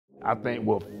I think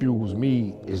what fuels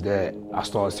me is that I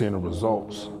start seeing the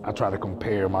results. I try to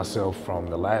compare myself from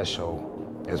the last show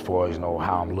as far as,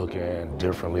 how I'm looking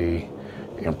differently,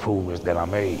 improvements that I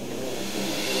made.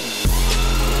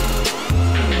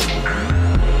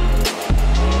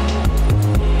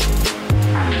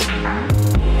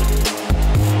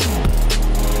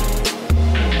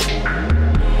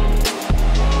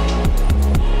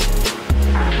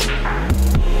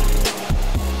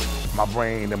 My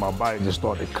brain and my body just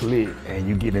start to click, and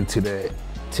you get into the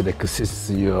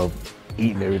consistency of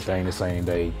eating everything the same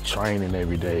day, training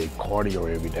every day,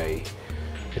 cardio every day.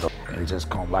 And it just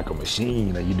comes like a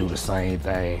machine, and you do the same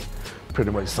thing, pretty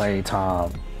much same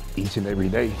time, each and every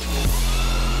day.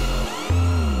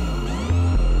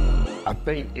 I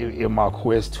think in my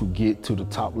quest to get to the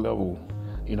top level,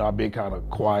 I've been kind of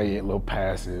quiet, a little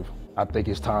passive. I think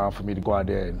it's time for me to go out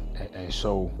there and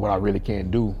show what I really can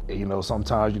do.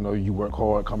 Sometimes, you work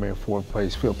hard, come in 4th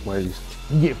place, 5th place.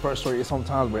 You get frustrated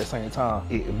sometimes, but at the same time,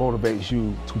 it motivates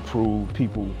you to prove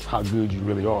people how good you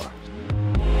really are.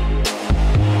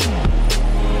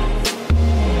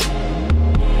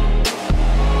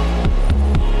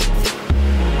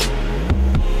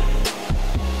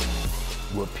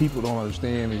 What people don't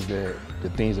understand is that the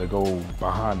things that go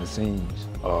behind the scenes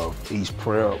of each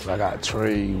prep. I got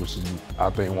Trey, which is, I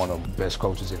think, one of the best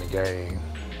coaches in the game.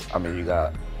 I mean, you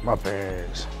got my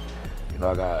parents,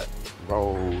 I got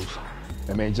Rose.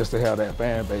 I mean, just to have that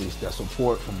fan base, that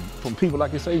support from people,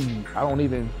 like you say, I don't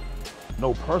even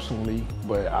know personally,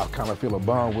 but I kind of feel a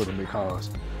bond with them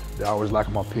because they always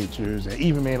like my pictures. And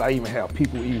even, man, I even have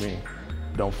people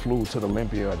don't flew to the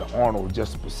Olympia or the Arnold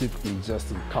just specifically just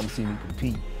to come see me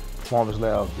compete. Performax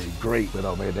Labs, they're great, but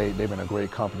man, they've been a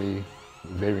great company,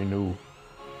 very new,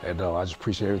 and I just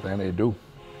appreciate everything they do.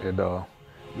 And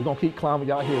we're gonna keep climbing,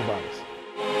 y'all hear about us.